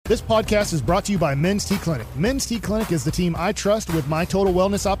This podcast is brought to you by Men's T Clinic. Men's T Clinic is the team I trust with my total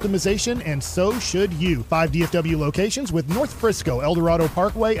wellness optimization, and so should you. 5 DFW locations with North Frisco, El Dorado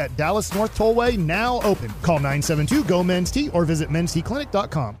Parkway at Dallas North Tollway now open. Call 972-GO-MEN'S-T or visit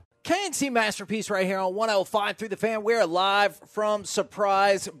mensteclinic.com. K&C Masterpiece right here on 105 through the Fan. We're live from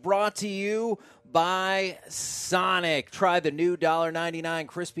Surprise, brought to you by Sonic. Try the new $1.99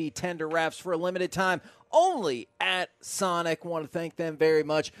 crispy tender wraps for a limited time only at Sonic. Want to thank them very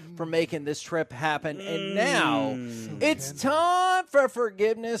much for making this trip happen. And now it's time for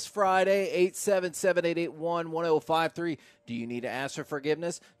Forgiveness Friday. 877-881-1053. Do you need to ask for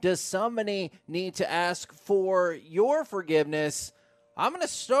forgiveness? Does somebody need to ask for your forgiveness? I'm going to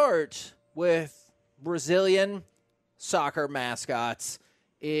start with Brazilian soccer mascots.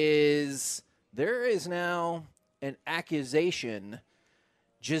 There is now an accusation.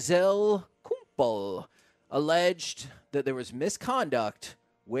 Gisele Kumpel alleged that there was misconduct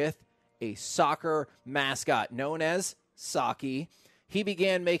with a soccer mascot known as Saki. He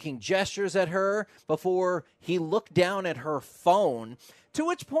began making gestures at her before he looked down at her phone, to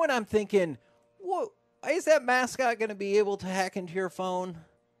which point I'm thinking, what? Is that mascot going to be able to hack into your phone?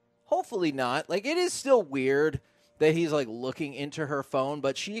 Hopefully not. Like, it is still weird that he's, like, looking into her phone,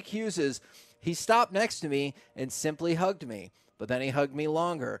 but she accuses he stopped next to me and simply hugged me. But then he hugged me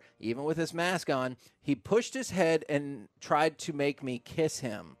longer. Even with his mask on, he pushed his head and tried to make me kiss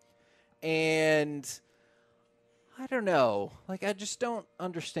him. And I don't know. Like, I just don't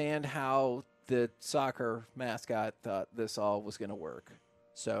understand how the soccer mascot thought this all was going to work.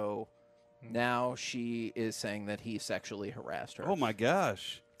 So now she is saying that he sexually harassed her. Oh, my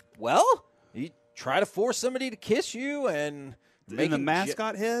gosh. Well, you try to force somebody to kiss you and make the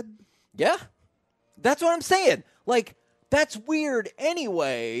mascot head? Yeah. That's what I'm saying. Like, that's weird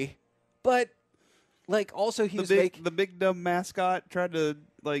anyway, but, like, also he was making... The big dumb mascot tried to,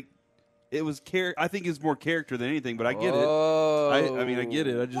 like, it was... I think it's more character than anything, but I get it. I mean, I get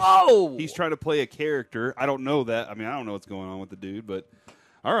it. Whoa! He's trying to play a character. I don't know that. I mean, I don't know what's going on with the dude, but...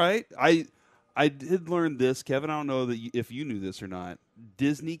 All right. I did learn this, Kevin. I don't know if you knew this or not.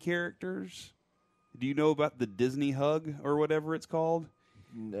 Disney characters. Do you know about the Disney hug or whatever it's called?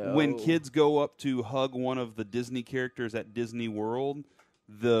 No. When kids go up to hug one of the Disney characters at Disney World,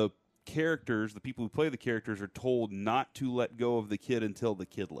 the people who play the characters are told not to let go of the kid until the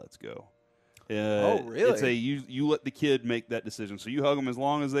kid lets go. Oh, really? It's you let the kid make that decision. So you hug them as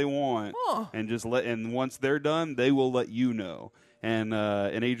long as they want, and once they're done, they will let you know. And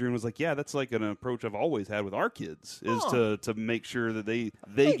Adrian was like, yeah, that's like an approach I've always had with our kids, is to make sure that they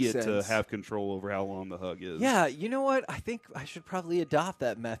get to have control over how long the hug is. Yeah, you know what? I think I should probably adopt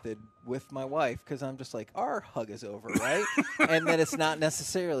that method with my wife, because I'm just like, our hug is over, right? And then it's not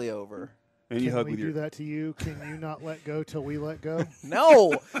necessarily over. And you hug we with do that to you? Can you not let go till we let go?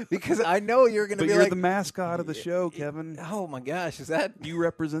 No, because I know you're going to be you're like the mascot of the show, Kevin. Oh my gosh, is that you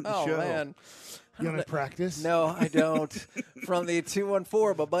represent the show? Oh man. You want to practice? No, I don't. From the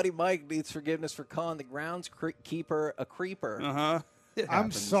 214, my buddy Mike needs forgiveness for calling the groundskeeper a creeper. Uh-huh.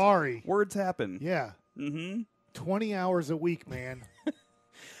 I'm sorry. Words happen. Yeah. Mm-hmm. 20 hours a week, man.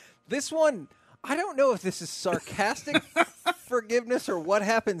 This one, I don't know if this is sarcastic forgiveness or what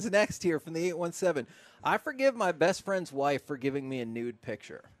happens next here from the 817. I forgive my best friend's wife for giving me a nude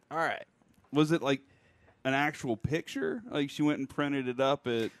picture. All right. Was it like an actual picture? Like she went and printed it up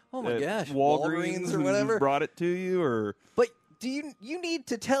at Walgreens or whatever, brought it to you, or? But do you need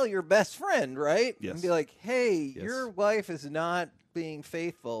to tell your best friend, right? Yes. And be like, hey, your wife is not being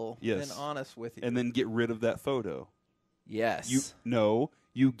faithful and honest with you. And then get rid of that photo. Yes.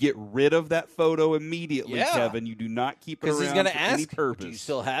 You get rid of that photo immediately, Kevin. You do not keep it around he's gonna for ask, any purpose. do you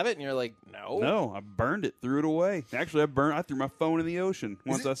still have it? And you're like, no. No, I burned it, threw it away. Actually, I threw my phone in the ocean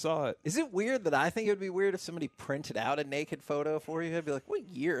once I saw it. Is it weird that I think it would be weird if somebody printed out a naked photo for you? I'd be like, what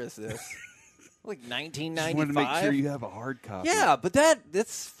year is this? Like 1995? Just wanted to make sure you have a hard copy. Yeah, but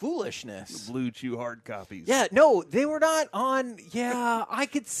that's foolishness. The Blue Chew hard copies. Yeah, no, they were not on. Yeah, I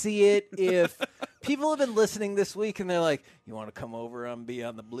could see it if people have been listening this week and they're like, you want to come over and be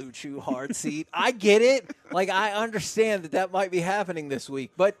on the Blue Chew hard seat? I get it. Like, I understand that might be happening this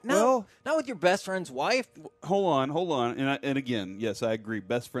week. But no, not with your best friend's wife. Hold on. And again, yes, I agree.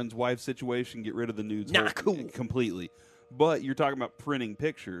 Best friend's wife situation, get rid of the nudes. Not cool. Completely. But you're talking about printing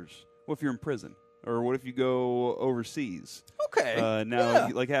pictures. What if you're in prison? Or what if you go overseas? Okay.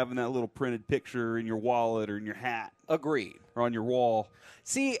 Like having that little printed picture in your wallet or in your hat. Agreed. Or on your wall.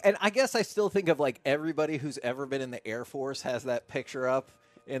 See, and I guess I still think of like everybody who's ever been in the Air Force has that picture up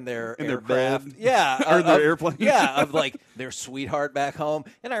in their bed. Yeah. Or their airplane. Yeah, of like their sweetheart back home.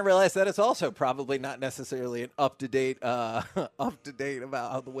 And I realized that it's also probably not necessarily an up-to-date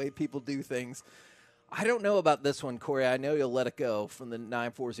about the way people do things. I don't know about this one, Corey. I know you'll let it go from the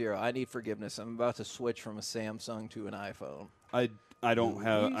 940. I need forgiveness. I'm about to switch from a Samsung to an iPhone. I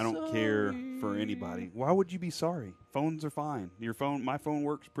don't care for anybody. Why would you be sorry? Phones are fine. My phone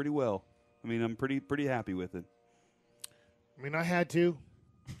works pretty well. I mean, I'm pretty happy with it. I mean, I had to.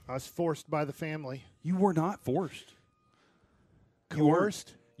 I was forced by the family. You were not forced.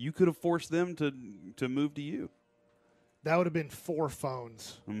 Coerced? You could have forced them to move to you. That would have been 4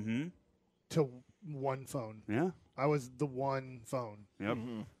 phones to 1 phone. Yeah. I was the 1 phone. Yep.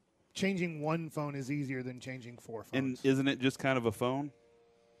 Mm-hmm. Changing 1 phone is easier than changing 4 phones. And isn't it just kind of a phone?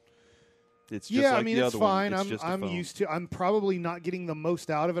 It's just yeah, like I mean, the it's other fine. one. It's I'm used to. I'm probably not getting the most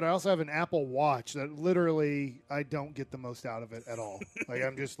out of it. I also have an Apple Watch that literally I don't get the most out of it at all. Like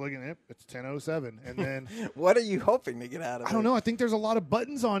I'm just looking at it. It's 10:07, and then what are you hoping to get out of it? I don't know. I think there's a lot of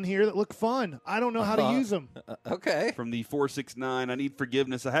buttons on here that look fun. I don't know how to use them. Okay. From the 469, I need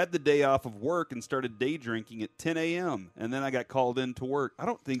forgiveness. I had the day off of work and started day drinking at 10 a.m., and then I got called into work. I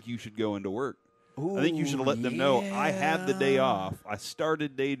don't think you should go into work. Ooh, I think you should have let them know I had the day off. I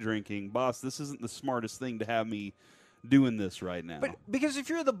started day drinking. Boss, this isn't the smartest thing to have me doing this right now. But because if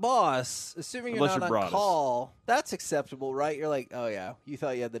you're the boss, assuming you're Unless not you're on call, that's acceptable, right? You're like, oh, yeah, you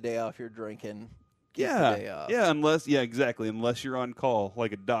thought you had the day off, you're drinking. Get the day off. Yeah, exactly. Unless you're on call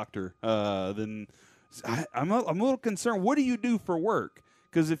like a doctor, then I'm a little concerned. What do you do for work?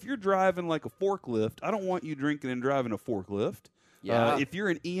 Because if you're driving like a forklift, I don't want you drinking and driving a forklift. Yeah. If you're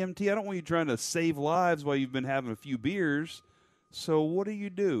an EMT, I don't want you trying to save lives while you've been having a few beers. So what do you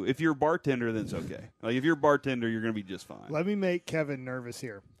do? If you're a bartender, then it's okay. Like if you're a bartender, you're going to be just fine. Let me make Kevin nervous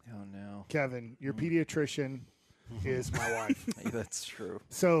here. Oh, no. Kevin, your pediatrician is my wife. That's true.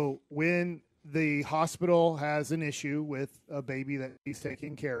 So when the hospital has an issue with a baby that he's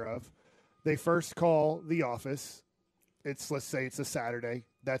taking care of, they first call the office. Let's say it's a Saturday.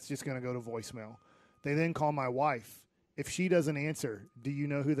 That's just going to go to voicemail. They then call my wife. If she doesn't answer, do you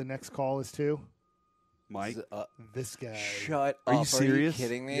know who the next call is to? Mike? This guy. Shut Are up. you serious? Are you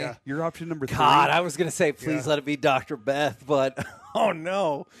kidding me? Yeah. You're option number 3. God, I was going to say, please let it be Dr. Beth, but oh,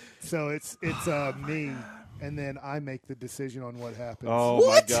 no. So it's me, and then I make the decision on what happens. Oh,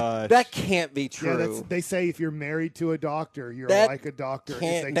 What? my gosh. That can't be true. Yeah, they say if you're married to a doctor, you're That like a doctor. If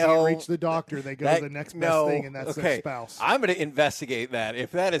can't- they no. can't reach the doctor, they go to the next best thing, and that's their spouse. I'm going to investigate that.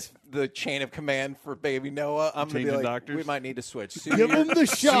 If that is the chain of command for baby Noah, I'm going to be Changing like, doctors? we might need to switch. Sue, Give you're- him the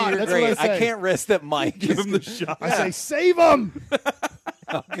Sue, shot. you're That's great. what I say. I can't risk that Mike Give is him the shot. I say, save him.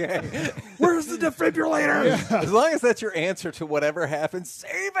 okay. Where's the defibrillator? As long as that's your answer to whatever happens,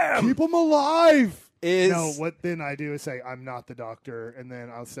 save him. Keep him alive. Is No, what then I do is say, I'm not the doctor, and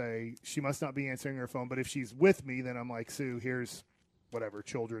then I'll say, she must not be answering her phone, but if she's with me, then I'm like, Sue, here's whatever,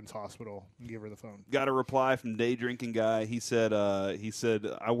 Children's Hospital, and give her the phone. Got a reply from day drinking guy. He said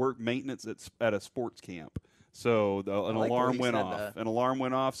I work maintenance at a sports camp. So an like alarm where he went said off. that. An alarm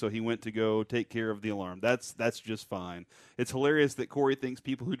went off, so he went to go take care of the alarm. That's just fine. It's hilarious that Corey thinks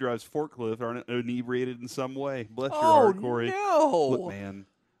people who drives forklift aren't inebriated in some way. Bless your heart, Corey. no. Look, man,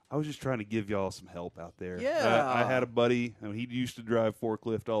 I was just trying to give y'all some help out there. Yeah. I had a buddy, and he used to drive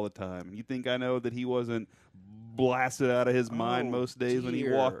forklift all the time. And you think I know that he wasn't blasted out of his mind most days when he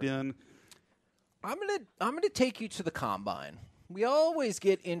dear. walked in? I'm gonna take you to the combine. We always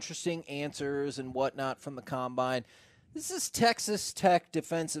get interesting answers and whatnot from the combine. This is Texas Tech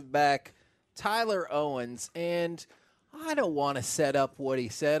defensive back Tyler Owens, and I don't want to set up what he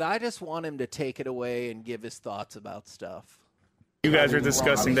said. I just want him to take it away and give his thoughts about stuff. You guys are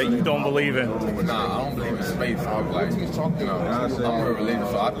discussing that you don't believe in. Nah, I don't believe in space. I'm like, I'm real religious,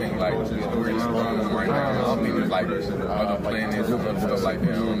 so I think like the story is wrong right now. I don't think there's like other planets and other stuff like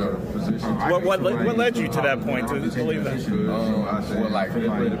that. I don't know. What led you to that point to believe that? Well, like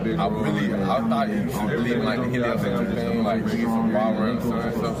I thought you should believe in like the heliocentric thing, like you get some power around the sun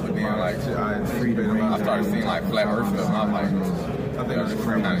and stuff. But then like I started seeing like flat Earth stuff, and I'm like, I think it's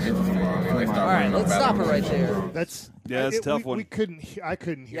kind of interesting. All right, let's stop it right there. That's a tough one. I couldn't hear.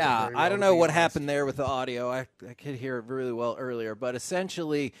 Yeah, it very I don't well, know to be what honest. happened there with the audio. I could hear it really well earlier, but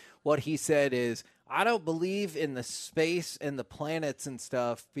essentially what he said is, I don't believe in the space and the planets and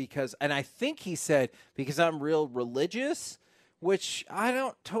stuff and I think he said, because I'm real religious, which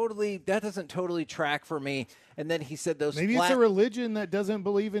that doesn't totally track for me. And then he said Maybe it's a religion that doesn't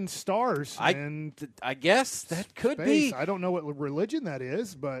believe in stars. I guess that could space. be. I don't know what religion that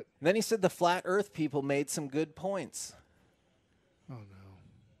is, but And then he said the flat earth people made some good points. oh no.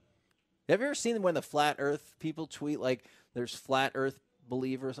 Have you ever seen when the flat earth people tweet like there's flat earth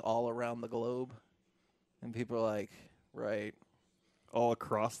believers all around the globe? And people are like, right. All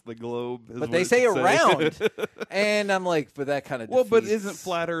across the globe. But they say around. And I'm like, but that kind of Well, but isn't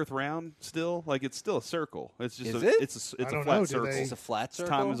flat Earth round still? Like, it's still a circle. It's just it's a flat circle. It's a flat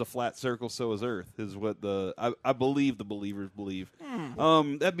circle? Time is a flat circle, so is Earth, is what I believe the believers believe.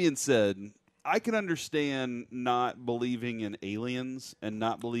 That being said, I can understand not believing in aliens and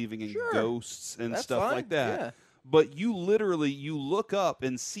not believing in ghosts and stuff like that. Yeah. But you look up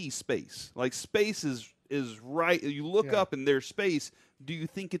and see space. Like, space is right. You look up and there's space. Do you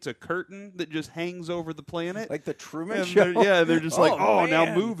think it's a curtain that just hangs over the planet? Like the Truman Show? They're just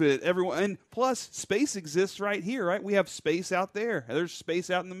now move it. Everyone. And plus, space exists right here, right? We have space out there. There's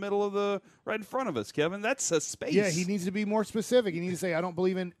space out in the middle of right in front of us, Kevin. That's a space. Yeah, he needs to be more specific. He needs to say, I don't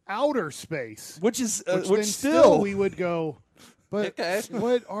believe in outer space. Which then still we would go, but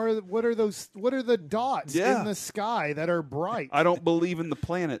what are those? What are the dots in the sky that are bright? I don't believe in the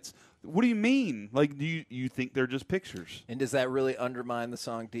planets. What do you mean? Like, do you think they're just pictures? And does that really undermine the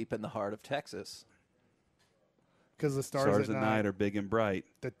song Deep in the Heart of Texas? Because the stars at night are big and bright.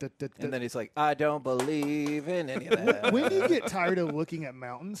 And then he's like, I don't believe in any of that. When do you get tired of looking at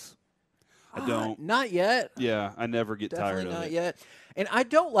mountains? I don't. Not yet. Yeah, I never get tired of it. Not yet. And I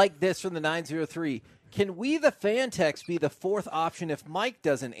don't like this from the 903. Can we, the fan text, be the fourth option if Mike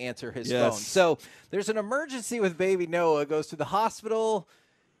doesn't answer his phone? So there's an emergency with baby Noah. Goes to the hospital.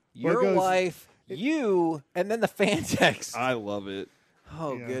 Your wife, you, and then the fan text. I love it.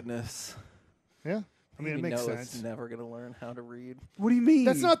 Oh, goodness. Yeah. I mean, it makes Noah's sense. Never going to learn how to read. What do you mean?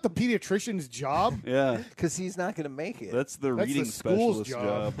 That's not the pediatrician's job. Yeah. Because he's not going to make it. That's the reading specialist's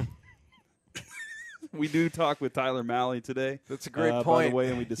job. We do talk with Tyler Malley today. That's a great point. By the way,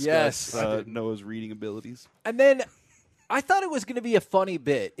 and we discuss Noah's reading abilities. And then I thought it was going to be a funny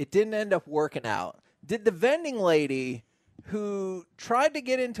bit. It didn't end up working out. Did the vending lady who tried to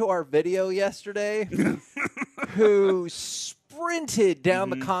get into our video yesterday, who sprinted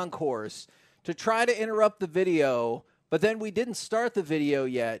down the concourse to try to interrupt the video, but then we didn't start the video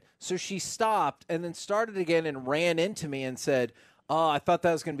yet, so she stopped and then started again and ran into me and said, oh, I thought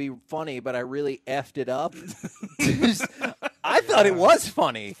that was going to be funny, but I really effed it up. I thought it was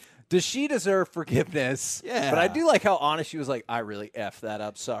funny. Does she deserve forgiveness? Yeah. But I do like how honest she was like, I really effed that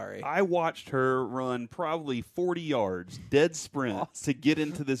up. Sorry. I watched her run probably 40 yards, dead sprint, to get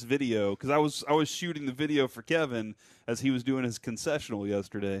into this video because I was shooting the video for Kevin as he was doing his concessional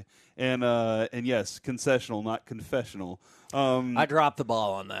yesterday. And yes, concessional, not confessional. I dropped the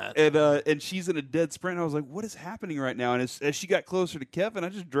ball on that. And she's in a dead sprint. And I was like, what is happening right now? And as she got closer to Kevin, I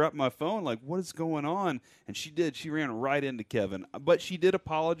just dropped my phone, like, what is going on? And she did. She ran right into Kevin. But she did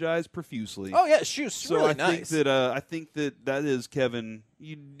apologize profusely. Oh, yeah, she was really nice. I think that is, Kevin,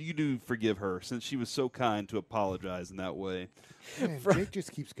 you do forgive her since she was so kind to apologize in that way. Man, Jake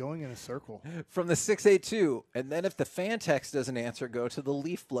just keeps going in a circle. From the 682, and then if the fan text doesn't answer, go to the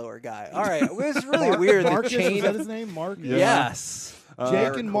leaf blower guy. All right, it was really weird. Marcus, the chain is that his name? Mark? Yeah. Yes.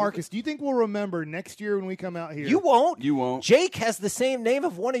 Jake and Marcus, do you think we'll remember next year when we come out here? You won't. You won't. Jake has the same name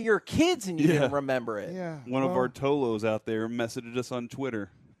of one of your kids, and you didn't remember it. Yeah. One of our Tolos out there messaged us on Twitter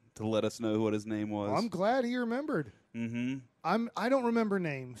to let us know what his name was. Well, I'm glad he remembered. Mm-hmm. I don't remember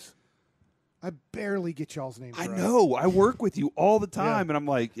names. I barely get y'all's names I right. know. I work with you all the time, and I'm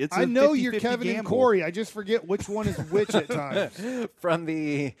like, it's a I know 50-50 you're Kevin gamble. and Corey. I just forget which one is which at times. From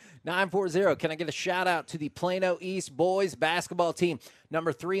the 940, can I get a shout-out to the Plano East boys basketball team,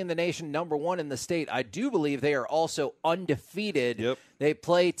 number 3 in the nation, number 1 in the state. I do believe they are also undefeated. Yep. They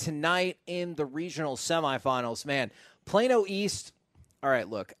play tonight in the regional semifinals. Man, Plano East, all right,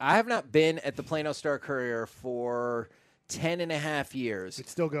 look, I have not been at the Plano Star-Courier for 10.5 years.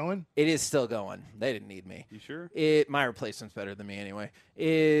 It's still going? It is still going. They didn't need me. You sure? My replacement's better than me anyway.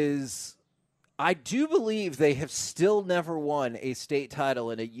 I do believe they have still never won a state title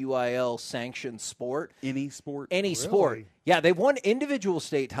in a UIL sanctioned sport. Any sport? Any sport. Yeah, they've won individual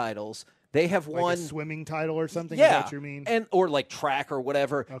state titles. They have like won a swimming title or something. Yeah, is that what you mean? or like track or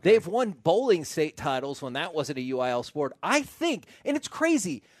whatever. Okay. They've won bowling state titles when that wasn't a UIL sport. I think, and it's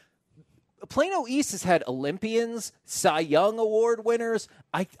crazy. Plano East has had Olympians, Cy Young Award winners.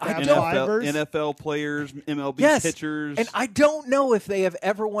 I don't NFL players, MLB pitchers. And I don't know if they have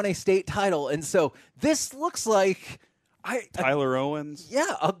ever won a state title. And so this looks like Tyler Owens.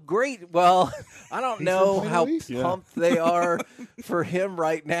 Yeah, a great. Well, I don't know how pumped they are for him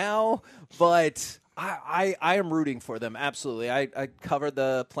right now, but I am rooting for them. Absolutely. I covered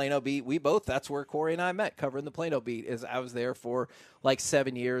the Plano beat. That's where Corey and I met, covering the Plano beat. I was there for like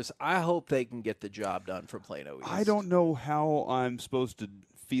 7 years. I hope they can get the job done for Plano East. I don't know how I'm supposed to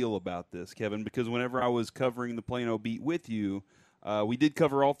feel about this, Kevin, because whenever I was covering the Plano beat with you, We did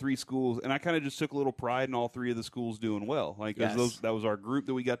cover all 3 schools, and I kind of just took a little pride in all 3 of the schools doing well. Like that was our group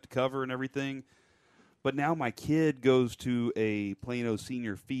that we got to cover and everything. But now my kid goes to a Plano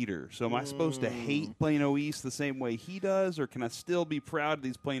senior feeder. So am I supposed to hate Plano East the same way he does, or can I still be proud of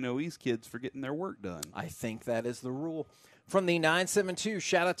these Plano East kids for getting their work done? I think that is the rule. From the 972,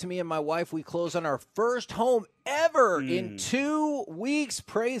 shout out to me and my wife. We closed on our first home ever in 2 weeks.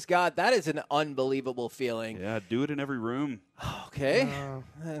 Praise God. That is an unbelievable feeling. Yeah, do it in every room. Okay.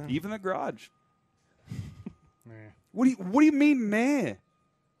 Even the garage. What do you mean, nah?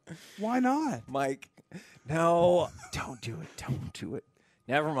 Why not? Mike, no, don't do it. Don't do it.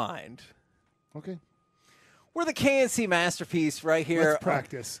 Never mind. Okay. We're the K&C Masterpiece right here. Let's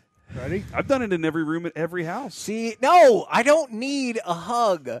practice. Ready? I've done it in every room at every house. See, no, I don't need a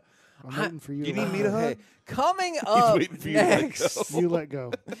hug. I'm waiting for you. You need me to hug? Coming up next. You let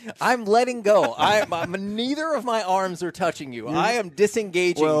go. I'm letting go. Neither of my arms are touching you. I am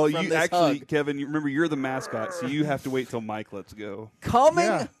disengaging from you this actually, hug. Kevin, you remember you're the mascot, so you have to wait till Mike lets go.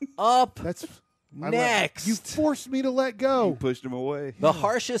 Coming up next. You forced me to let go. You pushed him away. The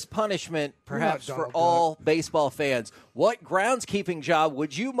harshest punishment, perhaps, for Donald all baseball fans. What groundskeeping job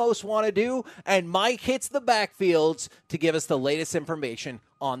would you most want to do? And Mike hits the backfields to give us the latest information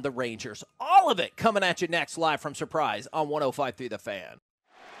on the Rangers. All of it coming at you next, live from Surprise on 105.3 The Fan.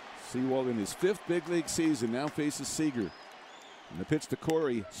 Sewald in his 5th big league season now faces Seager. And the pitch to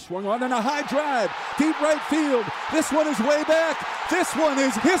Corey, swung on and a high drive, deep right field. This one is way back. This one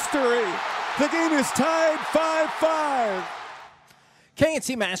is history. The game is tied 5-5.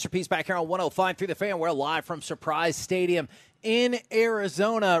 K&C Masterpiece back here on 105.3 The Fan. We're live from Surprise Stadium in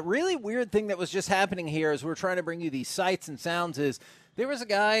Arizona. Really weird thing that was just happening here as we're trying to bring you these sights and sounds is there was a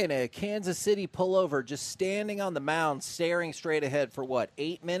guy in a Kansas City pullover just standing on the mound staring straight ahead for,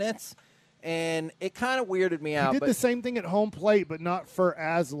 8 minutes? And it kind of weirded me out. He did the same thing at home plate, but not for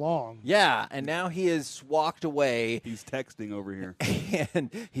as long. Yeah, and now he has walked away. He's texting over here. And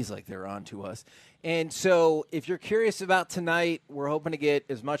he's like, they're on to us. And so if you're curious about tonight, we're hoping to get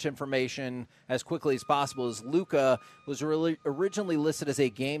as much information as quickly as possible. As Luka was originally listed as a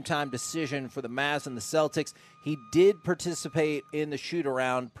game-time decision for the Mavs and the Celtics. He did participate in the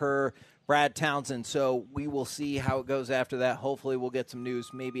shoot-around per Brad Townsend, so we will see how it goes after that. Hopefully we'll get some news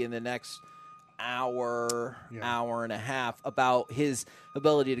maybe in the next hour and a half about his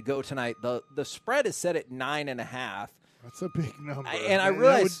ability to go tonight. The spread is set at 9.5. That's a big number. And I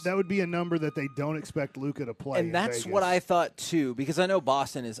realize that would be a number that they don't expect Luka to play. And that's Vegas. what I thought too, because I know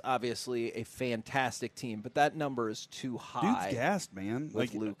Boston is obviously a fantastic team, but that number is too high. Dude's gassed, man.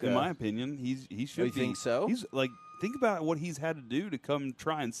 With Luka. In my opinion, he should You think so? He's like, think about what he's had to do to come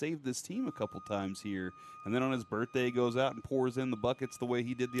try and save this team a couple times here. And then on his birthday, he goes out and pours in the buckets the way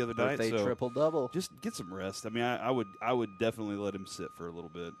he did the other night. Birthday So triple-double. just get some rest. I mean, I would definitely let him sit for a little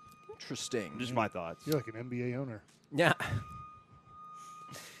bit. Interesting. Just my thoughts. You're like an NBA owner. Yeah.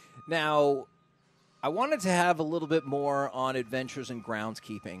 Now, I wanted to have a little bit more on adventures in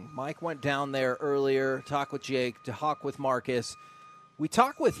groundskeeping. Mike went down there earlier, talked with Jake, to talk with Marcus. We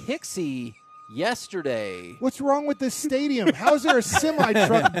talked with Hicksy yesterday. What's wrong with this stadium? How is there a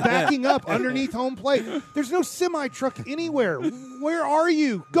semi-truck backing up underneath home plate? There's no semi-truck anywhere. Where are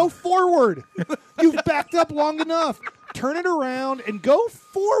you? Go forward. You've backed up long enough. Turn it around and go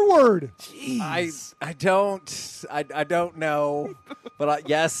forward. Jeez. I don't know, but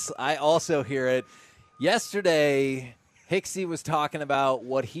yes, I also hear it. Yesterday, Hicksy was talking about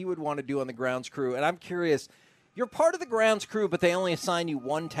what he would want to do on the grounds crew, and I'm curious. You're part of the grounds crew, but they only assign you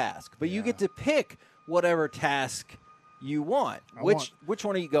one task. But you get to pick whatever task you want. Which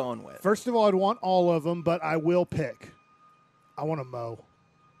one are you going with? First of all, I'd want all of them, but I will pick. I want to mow.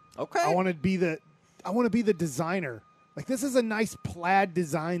 Okay. I want to be the designer. Like, this is a nice plaid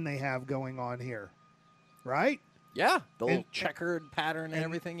design they have going on here, right? Yeah, the little checkered pattern and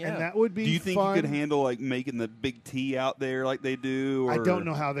everything. Yeah, and that would be. Do you think fun. you could handle like making the big T out there like they do? Or? I don't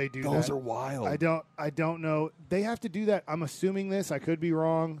know how they do that. Those are wild. I don't know. They have to do that. I'm assuming this. I could be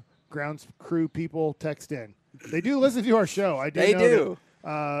wrong. Grounds crew people text in. They do listen to our show. I do. They know do.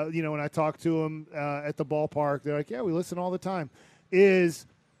 That, when I talk to them at the ballpark, they're like, "Yeah, we listen all the time."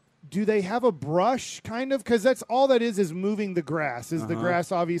 Do they have a brush, kind of? Because that's all that is moving the grass. Is the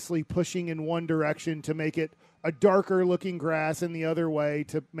grass obviously pushing in one direction to make it a darker looking grass, and the other way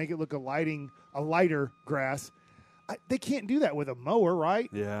to make it look a lighter grass? They can't do that with a mower, right?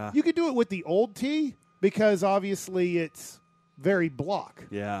 Yeah. You could do it with the old tee because obviously it's very block.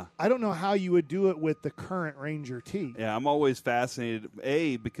 Yeah. I don't know how you would do it with the current Ranger T. Yeah, I'm always fascinated,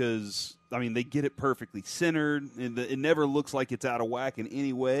 because, I mean, they get it perfectly centered. And it never looks like it's out of whack in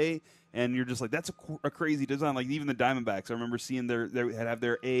any way. And you're just like, that's a crazy design. Like, even the Diamondbacks, I remember seeing they have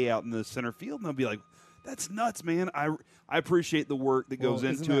their A out in the center field, and I'll be like, that's nuts, man. I appreciate the work that goes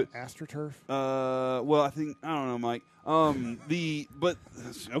into it. AstroTurf? Well, I don't know, Mike.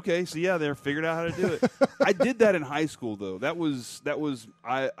 Okay, so yeah, they figured out how to do it. I did that in high school, though. I was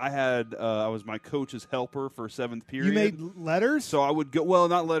my coach's helper for 7th period. You made letters? So I would go, well,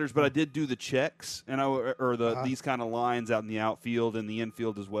 not letters, but I did do the checks, and these kind of lines out in the outfield and the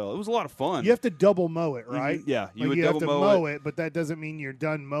infield as well. It was a lot of fun. You have to double mow it, right? Mm-hmm. Yeah, you have to mow it, but that doesn't mean you're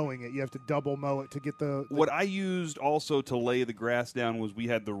done mowing it. You have to double mow it to get the What I used also to lay the grass down was we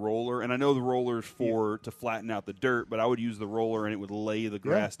had the roller, and I know the roller's to flatten out the dirt, but I would use the roller and it would lay the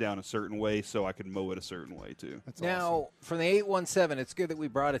grass down a certain way so I could mow it a certain way too. That's now, awesome. from the 817, it's good that we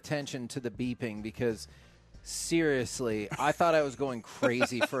brought attention to the beeping because seriously, I thought I was going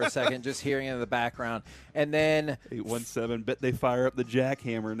crazy for a second just hearing it in the background. And then 817, bet they fire up the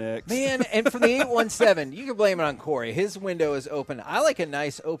jackhammer next. Man, and from the 817, you can blame it on Corey. His window is open. I like a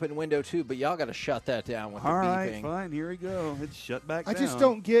nice open window too, but y'all got to shut that down with the beeping. All right, fine. Here we go. It's shut back down. I just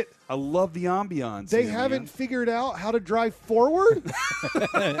don't get. I love the ambiance. They haven't figured out how to drive forward.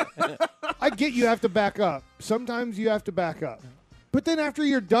 I get you have to back up. Sometimes you have to back up. But then after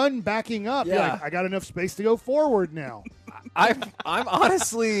you're done backing up, you're like, I got enough space to go forward now. I'm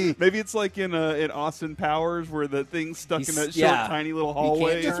honestly... Maybe it's like in Austin Powers where the thing's stuck in that short, tiny little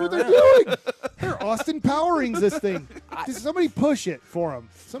hallway. That's what they're doing. They're Austin Powering this thing. Just somebody push it for them.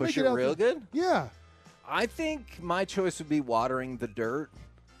 Somebody Push it real good? Yeah. I think my choice would be watering the dirt.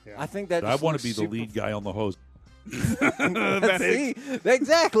 Yeah. I think that I want to be the lead guy on the hose. See?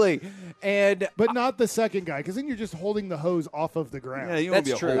 Exactly. But not the second guy, because then you're just holding the hose off of the ground. Yeah, you want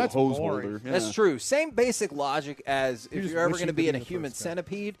to be a That's hose boring. holder. Yeah. That's true. Same basic logic as if just you're ever wishing going to be to in be a the human first guy.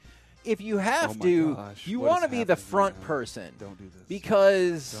 centipede. If you have Oh my to, gosh, you what want to is be the happening front right now? person. Don't do this.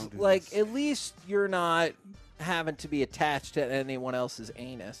 Because, Don't do like, this. at least you're not having to be attached to anyone else's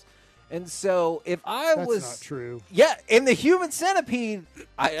anus. And so if I That's was... not true. Yeah, in the human centipede,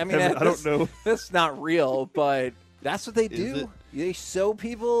 I mean, I don't know. That's not real, but that's what they Is do. it? They sew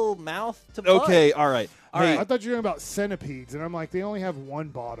people mouth to butt. Okay, all right. All Hey, right. I thought you were talking about centipedes, and I'm like, they only have one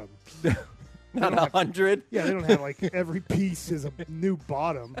bottom. Not 100. Yeah, they don't have, like, every piece is a new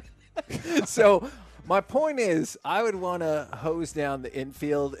bottom. So my point is, I would want to hose down the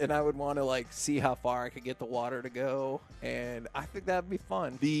infield, and I would want to like see how far I could get the water to go, and I think that'd be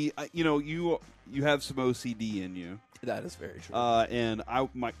fun. you have some OCD in you. That is very true. And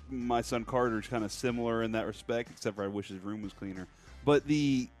my son Carter's kind of similar in that respect, except for I wish his room was cleaner. But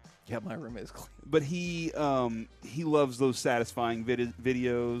my room is clean. But he loves those satisfying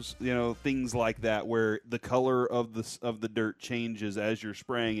videos, things like that, where the color of the dirt changes as you're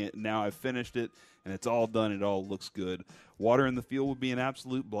spraying it. Now I've finished it and it's all done. It all looks good. Water in the field would be an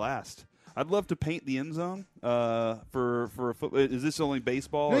absolute blast. I'd love to paint the end zone for a football. Is this only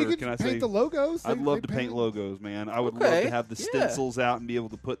baseball? No, you or could can I paint say the logos. I'd love to paint paint logos, man. I would love Okay, to have the stencils out and be able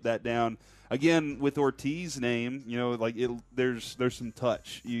to put that down. Again, with Ortiz's name, there's some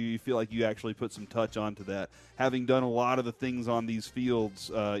touch. You feel like you actually put some touch onto that. Having done a lot of the things on these fields,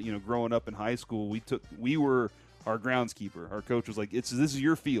 growing up in high school, we were our groundskeeper. Our coach was like, this is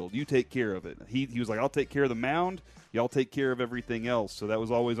your field. You take care of it. He was like, I'll take care of the mound. Y'all take care of everything else. So that was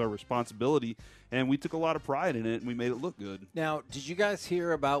always our responsibility, and we took a lot of pride in it, and we made it look good. Now, did you guys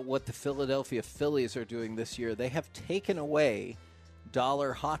hear about what the Philadelphia Phillies are doing this year? They have taken away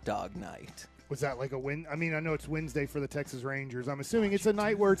 $1 hot dog night. Was that like a win? I mean, I know it's Wednesday for the Texas Rangers. I'm assuming it's a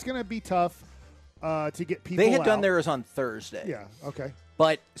night where it's going to be tough to get people They had done out. theirs on Thursday. Yeah, okay.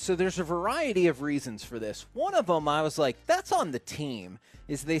 But so there's a variety of reasons for this. One of them, I was like, that's on the team,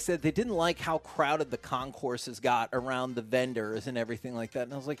 is they said they didn't like how crowded the concourses got around the vendors and everything like that.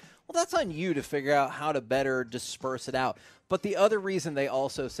 And I was like, well, that's on you to figure out how to better disperse it out. But the other reason they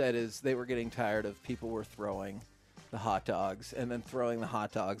also said is they were getting tired of people were throwing the hot dogs and then throwing the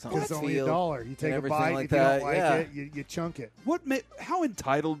hot dogs on the It's only field. $1. You take a everything bite. like If you that. don't like Yeah. it, you chunk it. How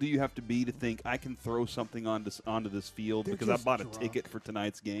entitled do you have to be to think I can throw something onto this field They're because I just bought a drunk. ticket for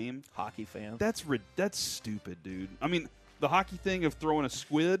tonight's game? Hockey fan. That's stupid, dude. I mean, the hockey thing of throwing a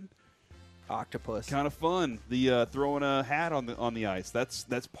squid, Octopus. kind of fun. The throwing a hat on the ice, that's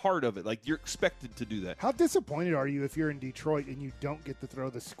part of it. Like, you're expected to do that. How disappointed are you if you're in Detroit and you don't get to throw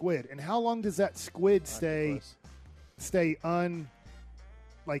the squid? And how long does that squid stay smelly?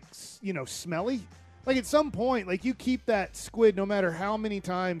 Like, at some point, like, you keep that squid no matter how many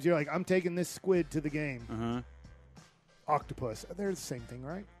times you're like, I'm taking this squid to the game. octopus. They're the same thing,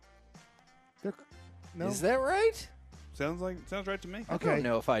 right? No? Is that right? Sounds right to me. I don't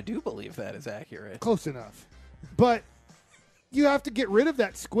know if I do believe that is accurate. Close enough. But you have to get rid of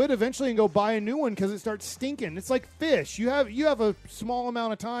that squid eventually and go buy a new one because it starts stinking. It's like fish. You have a small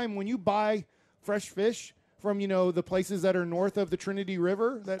amount of time when you buy fresh fish from, the places that are north of the Trinity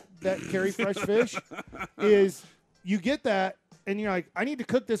River that carry fresh fish, is you get that and you're like, I need to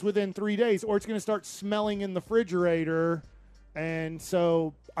cook this within 3 days or it's going to start smelling in the refrigerator. And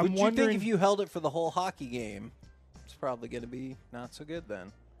so I'm wondering. Would you think if you held it for the whole hockey game, it's probably going to be not so good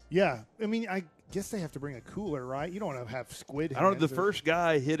then? Yeah. I mean, I guess they have to bring a cooler, right? You don't want to have squid. I don't know. The first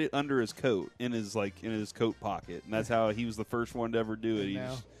guy hid it under his coat in his coat pocket, and that's how he was the first one to ever do it. He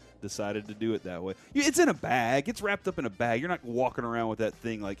just decided to do it that way. It's in a bag. It's wrapped up in a bag. You're not walking around with that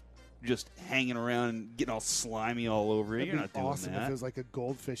thing like just hanging around and getting all slimy all over it. You're not doing awesome that. If it was like a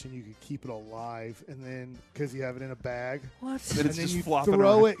goldfish and you could keep it alive, and then because you have it in a bag, what? Then it's then just you flopping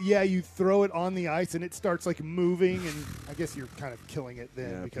throw around. it. Yeah, you throw it on the ice and it starts like moving, and I guess you're kind of killing it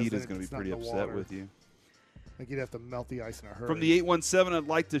then. Yeah, because Pete then is going to it's be not pretty in the upset water. with you. Like you'd have to melt the ice in a hurry. From the 817, I'd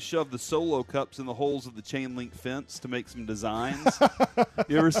like to shove the solo cups in the holes of the chain link fence to make some designs.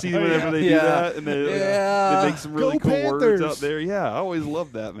 You ever see whenever they do that? And they make some really Go cool Panthers. words out there. Yeah, I always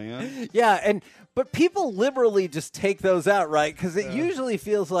love that, man. Yeah, but people liberally just take those out, right? Because it usually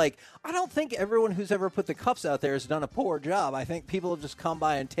feels like, I don't think everyone who's ever put the cups out there has done a poor job. I think people have just come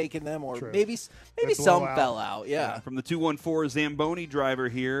by and taken them, or maybe some fell out. Yeah. From the 214 Zamboni driver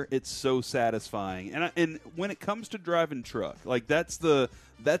here, it's so satisfying. And when it comes to driving truck, like that's got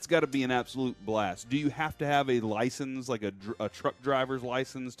to be an absolute blast. Do you have to have a license, like a truck driver's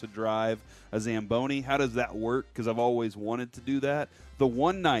license, to drive a Zamboni? How does that work? Because I've always wanted to do that. The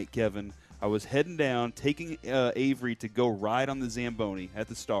one night, Kevin, I was heading down, taking Avery to go ride on the Zamboni at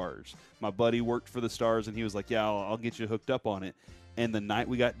the Stars. My buddy worked for the Stars, and he was like, yeah, I'll get you hooked up on it. And the night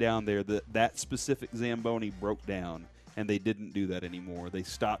we got down there, that specific Zamboni broke down, and they didn't do that anymore. They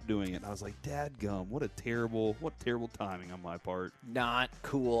stopped doing it. And I was like, dadgum, what terrible timing on my part. Not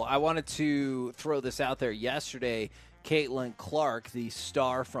cool. I wanted to throw this out there. Yesterday, Caitlin Clark, the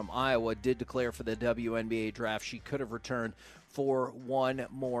star from Iowa, did declare for the WNBA draft. She could have returned for one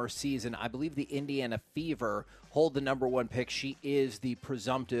more season. I believe the Indiana Fever hold the number one pick. She is the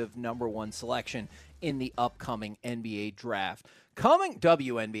presumptive number one selection in the upcoming WNBA draft. Coming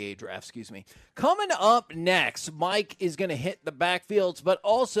up next, Mike is going to hit the backfields, but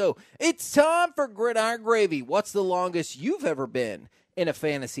also it's time for Gridiron Gravy. What's the longest you've ever been in a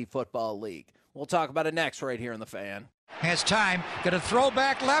fantasy football league? We'll talk about it next right here on The Fan. Has time. Going to throw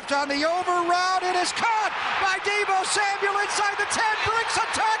back left on the over route. It is caught by Deebo Samuel inside the 10. Breaks a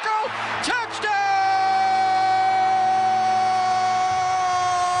tackle. Touchdown!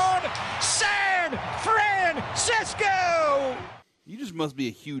 San Francisco! You just must be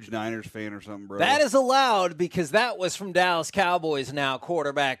a huge Niners fan or something, bro. That is allowed because that was from Dallas Cowboys now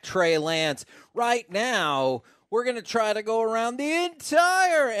quarterback Trey Lance. Right now, we're going to try to go around the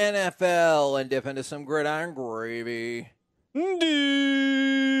entire NFL and dip into some gridiron gravy.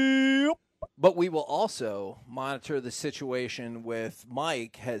 But we will also monitor the situation with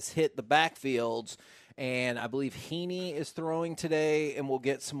Mike has hit the backfields, and I believe Heaney is throwing today, and we'll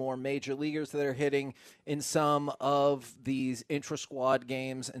get some more major leaguers that are hitting in some of these intra-squad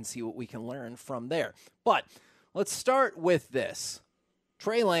games and see what we can learn from there. But let's start with this.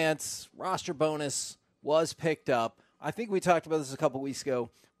 Trey Lance, roster bonus, was picked up. I think we talked about this a couple weeks ago.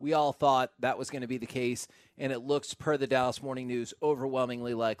 We all thought that was going to be the case, and it looks, per the Dallas Morning News,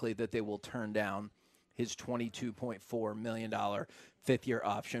 overwhelmingly likely that they will turn down his $22.4 million fifth-year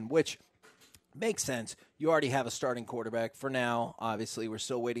option, which makes sense. You already have a starting quarterback for now. Obviously, we're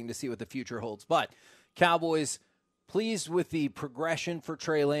still waiting to see what the future holds. But Cowboys, pleased with the progression for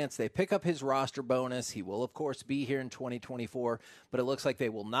Trey Lance. They pick up his roster bonus. He will, of course, be here in 2024, but it looks like they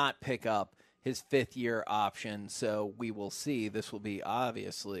will not pick up his fifth-year option, so we will see. This will be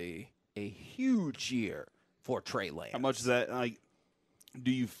obviously a huge year for Trey Lance. How much is that?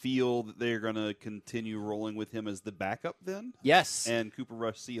 Do you feel that they're going to continue rolling with him as the backup then? Yes. And Cooper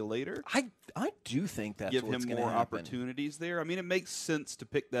Rush see you later? I do think that's give what's him going to more happen. opportunities there. I mean, it makes sense to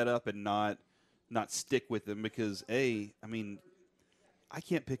pick that up and not stick with him because I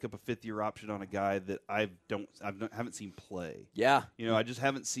can't pick up a fifth-year option on a guy that I haven't seen play. Yeah. I just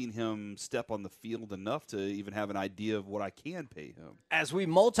haven't seen him step on the field enough to even have an idea of what I can pay him. As we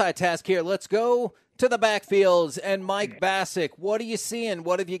multitask here, let's go to the backfields. And Mike Bassick, what are you seeing?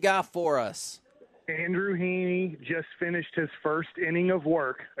 What have you got for us? Andrew Heaney just finished his first inning of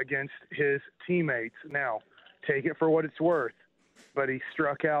work against his teammates. Now, take it for what it's worth, but he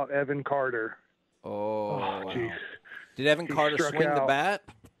struck out Evan Carter. Oh, jeez. Did Evan Carter swing the bat?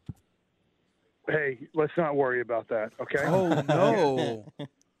 Hey, let's not worry about that, okay? Oh, no.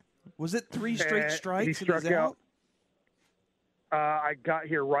 Was it 3 straight strikes he struck and he's out? I got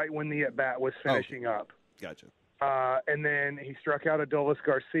here right when the at-bat was finishing up. Gotcha. And then he struck out Adolis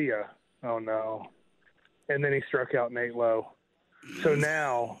Garcia. Oh, no. And then he struck out Nate Lowe. So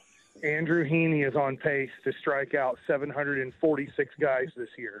now Andrew Heaney is on pace to strike out 746 guys this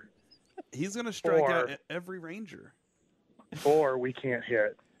year. He's going to strike out every Ranger. Or we can't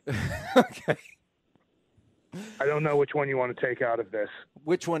hit. Okay. I don't know which one you want to take out of this.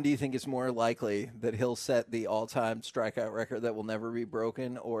 Which one do you think is more likely that he'll set the all-time strikeout record that will never be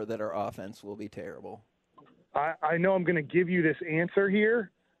broken, or that our offense will be terrible? I know I'm going to give you this answer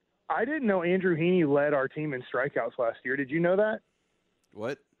here. I didn't know Andrew Heaney led our team in strikeouts last year. Did you know that?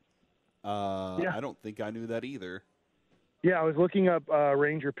 What? Yeah. I don't think I knew that either. Yeah, I was looking up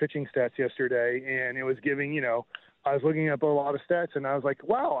Ranger pitching stats yesterday, and it was giving, I was looking up a lot of stats, and I was like,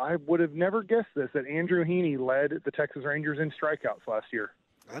 wow, I would have never guessed this, that Andrew Heaney led the Texas Rangers in strikeouts last year.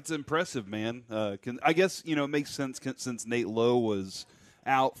 That's impressive, man. I guess, it makes sense since Nate Lowe was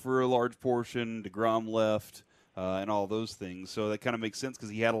out for a large portion, DeGrom left, and all those things. So that kind of makes sense because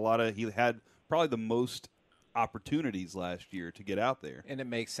he had probably the most opportunities last year to get out there. And it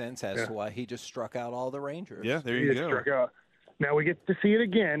makes sense as to why he just struck out all the Rangers. Yeah, there you go. Struck out. Now we get to see it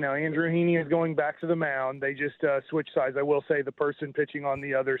again. Now Andrew Heaney is going back to the mound. They just switched sides. I will say the person pitching on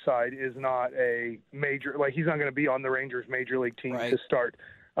the other side is not a major, he's not going to be on the Rangers major league team to start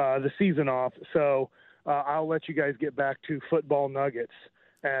the season off. So I'll let you guys get back to football nuggets,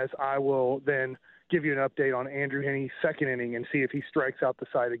 as I will then give you an update on Andrew Heaney's second inning and see if he strikes out the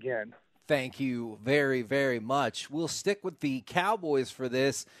side again. Thank you very, very much. We'll stick with the Cowboys for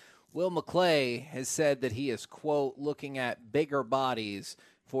this. Will McClay has said that he is, quote, looking at bigger bodies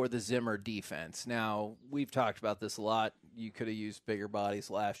for the Zimmer defense. Now, we've talked about this a lot. You could have used bigger bodies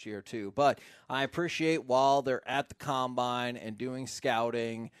last year, too. But I appreciate while they're at the combine and doing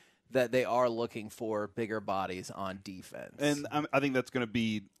scouting that they are looking for bigger bodies on defense. And I think that's going to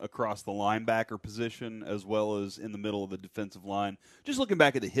be across the linebacker position as well as in the middle of the defensive line. Just looking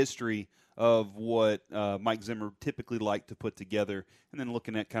back at the history of what Mike Zimmer typically liked to put together, and then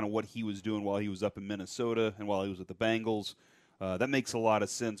looking at kind of what he was doing while he was up in Minnesota and while he was at the Bengals, that makes a lot of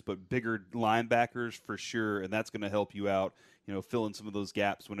sense. But bigger linebackers for sure, and that's going to help you out, fill in some of those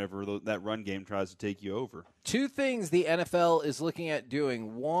gaps whenever that run game tries to take you over. 2 things the NFL is looking at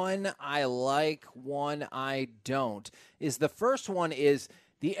doing. One I like, one I don't. The first one is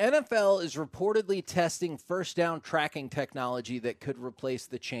the NFL is reportedly testing first down tracking technology that could replace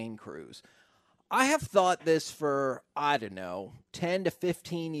the chain crews. I have thought this for, 10 to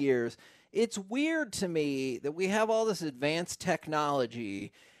 15 years. It's weird to me that we have all this advanced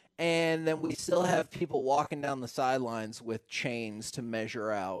technology and then we still have people walking down the sidelines with chains to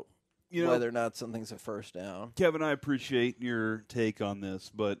measure out whether or not something's a first down. Kevin, I appreciate your take on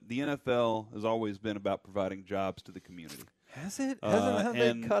this, but the NFL has always been about providing jobs to the community. Has it? Hasn't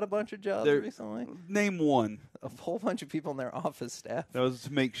they cut a bunch of jobs recently? Name one. A whole bunch of people in their office staff. That was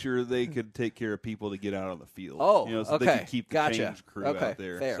to make sure they could take care of people to get out on the field. Oh, so okay. they could keep the Gotcha. change crew out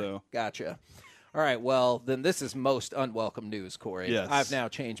there. Fair. So. Gotcha. All right, well, then this is most unwelcome news, Corey. Yes. I've now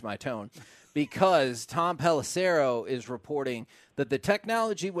changed my tone because Tom Pelissero is reporting that the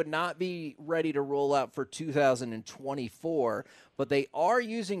technology would not be ready to roll out for 2024, but they are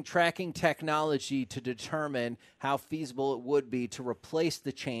using tracking technology to determine how feasible it would be to replace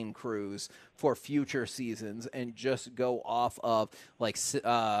the chain crews for future seasons and just go off of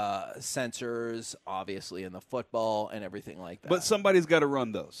sensors, obviously, in the football and everything like that. But somebody's got to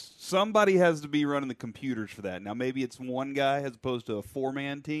run those. Somebody has to be running the computers for that. Now, maybe it's one guy as opposed to a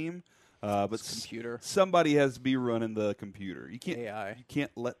 4-man team. But computer. Somebody has to be running the computer. You can't. AI. You can't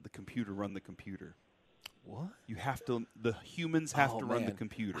let the computer run the computer. What? You have to. The humans have to run the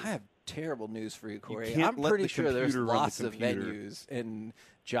computer. I have terrible news for you, Corey. You can't I'm let pretty the sure there's computer run the lots of computer. venues and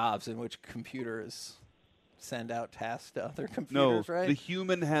jobs in which computers send out tasks to other computers, No, right? the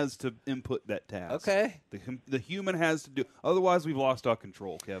human has to input that task. Okay. The human has to do. Otherwise, we've lost our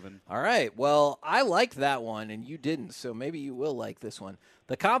control, Kevin. All right. Well, I liked that one, and you didn't, so maybe you will like this one.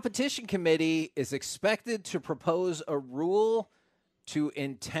 The competition committee is expected to propose a rule to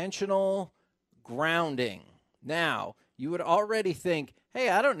intentional grounding. Now, you would already think, hey,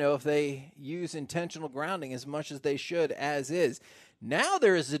 I don't know if they use intentional grounding as much as they should as is. Now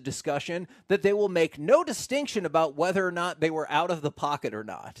there is a discussion that they will make no distinction about whether or not they were out of the pocket or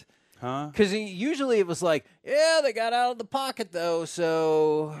not. Huh? Because usually it was like, yeah, they got out of the pocket, though,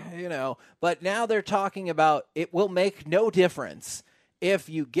 so, But now they're talking about it will make no difference if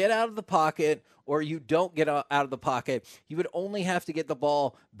you get out of the pocket or you don't get out of the pocket, you would only have to get the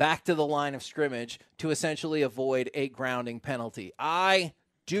ball back to the line of scrimmage to essentially avoid a grounding penalty. I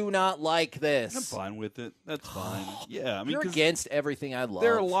do not like this. I'm fine with it. That's fine. Yeah, I mean, you're against everything I love.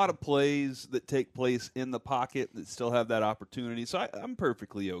 There are a lot of plays that take place in the pocket that still have that opportunity, so I'm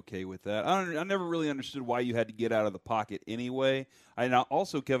perfectly okay with that. I never really understood why you had to get out of the pocket anyway. And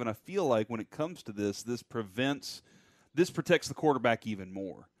also, Kevin, I feel like when it comes to this protects the quarterback even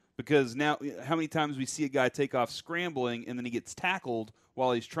more. Because now, how many times we see a guy take off scrambling and then he gets tackled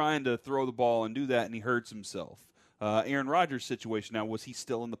while he's trying to throw the ball and do that, and he hurts himself. Aaron Rodgers' situation now, was he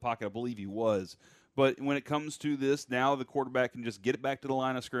still in the pocket? I believe he was. But when it comes to this, now the quarterback can just get it back to the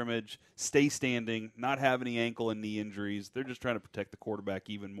line of scrimmage, stay standing, not have any ankle and knee injuries. They're just trying to protect the quarterback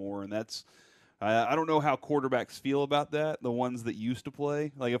even more, and that's I don't know how quarterbacks feel about that, the ones that used to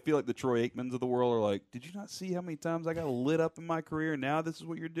play. Like, I feel like the Troy Aikmans of the world are like, did you not see how many times I got lit up in my career, and now this is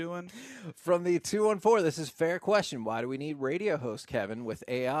what you're doing? From the 214, this is a fair question. Why do we need radio host, Kevin, with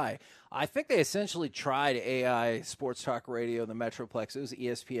AI? I think they essentially tried AI sports talk radio in the Metroplex. It was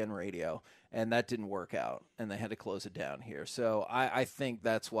ESPN radio, and that didn't work out, and they had to close it down here. So I think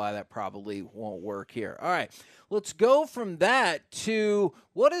that's why that probably won't work here. All right, let's go from that to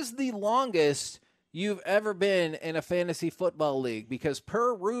what is the longest you've ever been in a fantasy football league? Because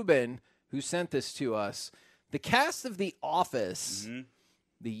per Ruben, who sent this to us, the cast of The Office,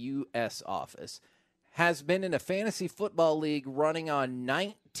 the U.S. Office, has been in a fantasy football league running on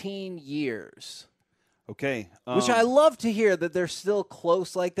 19 years. Okay. Which I love to hear that they're still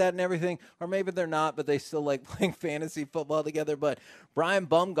close like that and everything. Or maybe they're not, but they still like playing fantasy football together. But Brian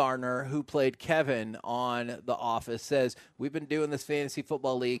Bumgarner, who played Kevin on The Office, says, we've been doing this fantasy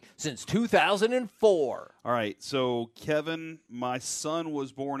football league since 2004. All right. So, Kevin, my son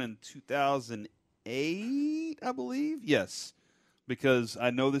was born in 2008, I believe. Yes. Because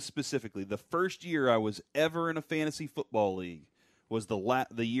I know this specifically. The first year I was ever in a fantasy football league was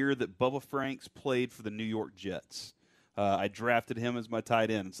the year that Bubba Franks played for the New York Jets. I drafted him as my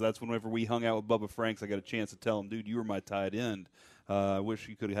tight end. So that's whenever we hung out with Bubba Franks, I got a chance to tell him, dude, you were my tight end. I wish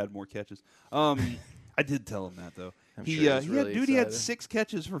you could have had more catches. I did tell him that, though. He had 6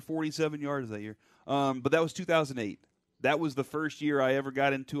 catches for 47 yards that year. But that was 2008. That was the first year I ever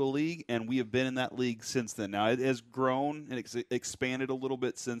got into a league, and we have been in that league since then. Now, it has grown and expanded a little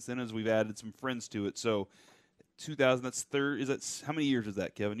bit since then as we've added some friends to it. So, 2000, that's third. Is that how many years is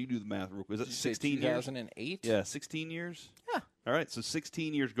that, Kevin? You do the math real quick. Is that 16 years? 2008? Yeah, 16 years? Yeah. All right, so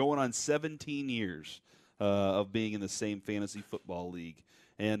 16 years, going on 17 years of being in the same fantasy football league.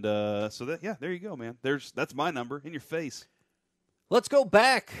 And there you go, man. That's my number in your face. Let's go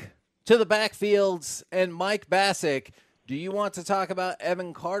back to the backfields and Mike Bassick. Do you want to talk about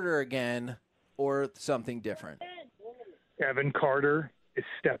Evan Carter again or something different? Evan Carter is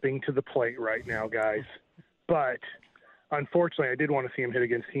stepping to the plate right now, guys. But unfortunately, I did want to see him hit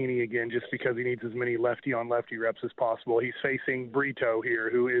against Heaney again just because he needs as many lefty-on-lefty reps as possible. He's facing Brito here,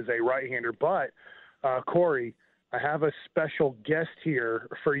 who is a right-hander. But, Corey, I have a special guest here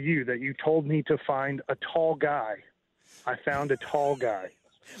for you that you told me to find a tall guy. I found a tall guy.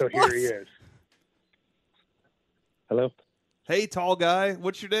 So here he is. Hello? Hey, tall guy.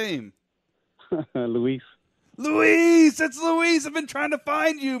 What's your name? Luis. Luis! It's Luis! I've been trying to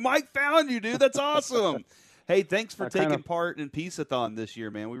find you. Mike found you, dude. That's awesome. Hey, thanks for taking part in Peace-a-thon this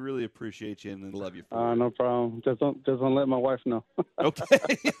year, man. We really appreciate you and love you for it. No problem. Just don't let my wife know.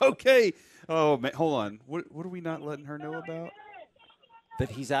 Okay. Oh, man, hold on. What are we not letting her know about? That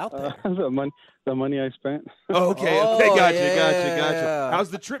he's out there. The money I spent. Okay. Gotcha.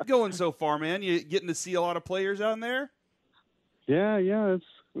 How's the trip going so far, man? You getting to see a lot of players out there? Yeah.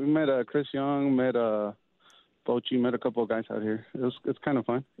 We met Chris Young, met Bochy, met a couple of guys out here. It's kind of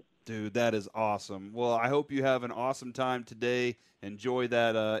fun. Dude, that is awesome. Well, I hope you have an awesome time today. Enjoy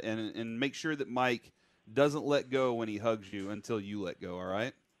that, and make sure that Mike doesn't let go when he hugs you until you let go, all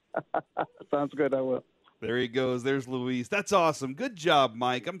right? Sounds good, I will. There he goes. There's Luis. That's awesome. Good job,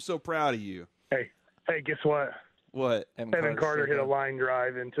 Mike. I'm so proud of you. Hey, guess what? What? Evan Carter hit a line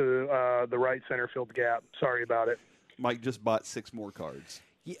drive into the right center field gap. Sorry about it. Mike just bought 6 more cards.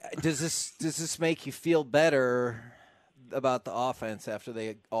 Yeah, does this make you feel better about the offense after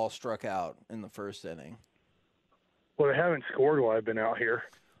they all struck out in the first inning? Well, they haven't scored while I've been out here.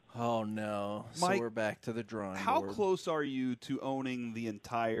 Oh, no. Mike, so we're back to the drawing board. How close are you to owning the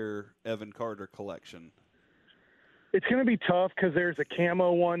entire Evan Carter collection? It's going to be tough because there's a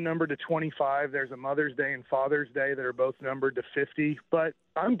camo one numbered to 25. There's a Mother's Day and Father's Day that are both numbered to 50. But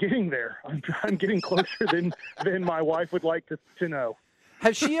I'm getting there. I'm getting closer than my wife would like to know.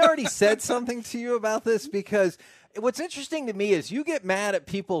 Has she already said something to you about this? Because What's interesting to me is you get mad at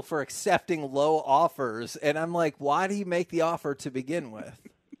people for accepting low offers, and I'm like, why do you make the offer to begin with?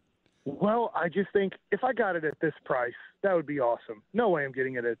 Well, I just think if I got it at this price, that would be awesome. No way I'm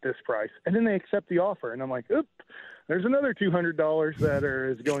getting it at this price. And then they accept the offer, and I'm like, oop, there's another $200 that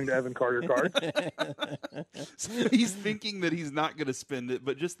is going to Evan Carter card. So he's thinking that he's not going to spend it,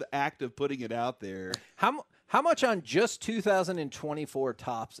 but just the act of putting it out there. How much on just 2024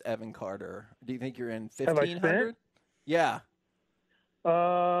 Topps Evan Carter? Do you think you're in 1,500? Yeah.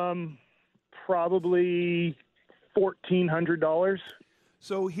 Probably $1,400.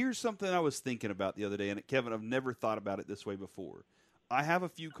 So here's something I was thinking about the other day, and Kevin, I've never thought about it this way before. I have a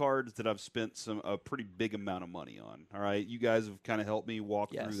few cards that I've spent a pretty big amount of money on. All right, you guys have kind of helped me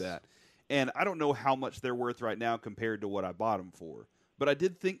walk through that, and I don't know how much they're worth right now compared to what I bought them for. But I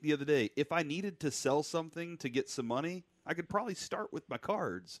did think the other day, if I needed to sell something to get some money, I could probably start with my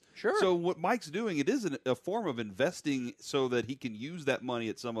cards. Sure. So what Mike's doing, it is a form of investing so that he can use that money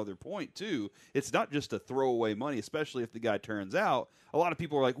at some other point, too. It's not just a throwaway money, especially if the guy turns out. A lot of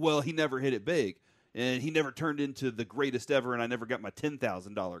people are like, well, he never hit it big, and he never turned into the greatest ever, and I never got my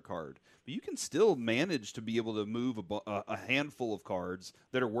 $10,000 card. But you can still manage to be able to move a handful of cards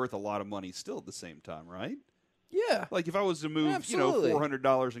that are worth a lot of money still at the same time, right? Yeah. Like if I was to move,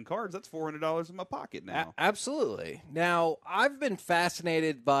 $400 in cards, that's $400 in my pocket now. Absolutely. Now, I've been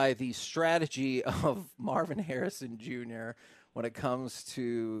fascinated by the strategy of Marvin Harrison Jr. when it comes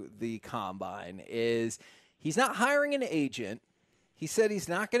to the Combine is he's not hiring an agent. He said he's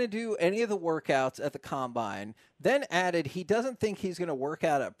not going to do any of the workouts at the Combine, then added he doesn't think he's going to work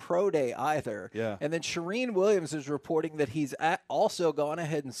out at Pro Day either. Yeah. And then Shireen Williams is reporting that he's also gone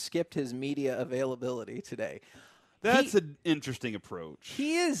ahead and skipped his media availability today. That's an interesting approach.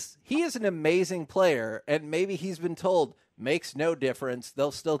 He is an amazing player, and maybe he's been told, makes no difference,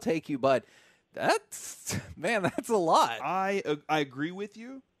 they'll still take you, but that's a lot. I agree with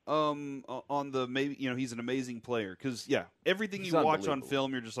you. On the maybe he's an amazing player because everything you watch on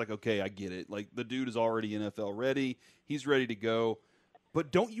film you're just like, okay, I get it, like the dude is already NFL ready, he's ready to go,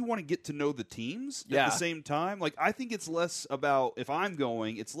 but don't you want to get to know the teams at the same time? Like I think it's less about if I'm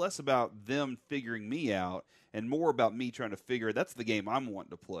going, it's less about them figuring me out and more about me trying to figure that's the game I'm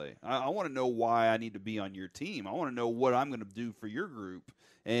wanting to play. I want to know why I need to be on your team. I want to know what I'm going to do for your group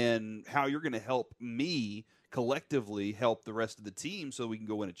and how you're going to help me collectively help the rest of the team so we can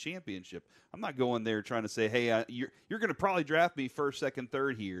go win a championship. I'm not going there trying to say, hey, you're going to probably draft me first, second,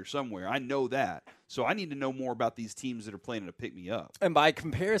 third here somewhere. I know that. So I need to know more about these teams that are planning to pick me up. And by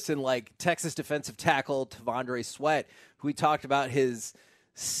comparison, like Texas defensive tackle Tavondre Sweat, who we talked about his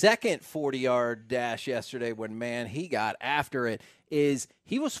second 40-yard dash yesterday when, man, he got after it, is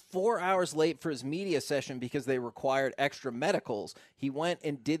he was 4 hours late for his media session because they required extra medicals. He went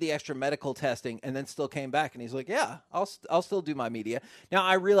and did the extra medical testing and then still came back, and he's like, yeah, I'll still do my media. Now,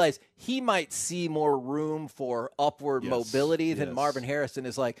 I realize he might see more room for upward mobility than Marvin Harrison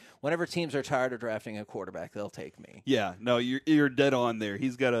is like, whenever teams are tired of drafting a quarterback, they'll take me. Yeah, no, you're dead on there.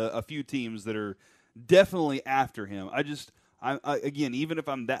 He's got a few teams that are definitely after him. I again, even if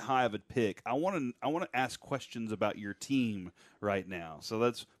I'm that high of a pick, I want to ask questions about your team right now.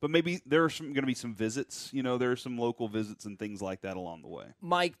 So but maybe there are going to be some visits. There are some local visits and things like that along the way.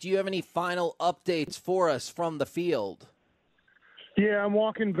 Mike, do you have any final updates for us from the field? Yeah, I'm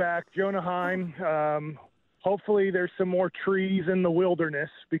walking back. Jonah Heim. Hopefully, there's some more trees in the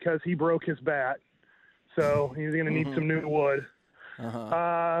wilderness because he broke his bat, so he's going to need some new wood.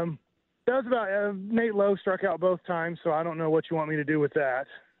 That was about Nate Lowe struck out both times, so I don't know what you want me to do with that.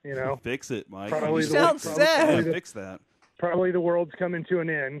 Fix it, Mike. You sound sad. Fix that. Probably the world's coming to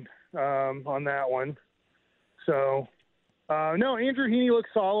an end on that one. So, no, Andrew Heaney looks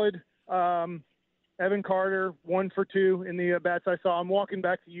solid. Evan Carter, 1 for 2 in the bats I saw. I'm walking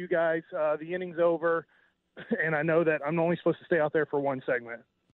back to you guys. The inning's over, and I know that I'm only supposed to stay out there for one segment.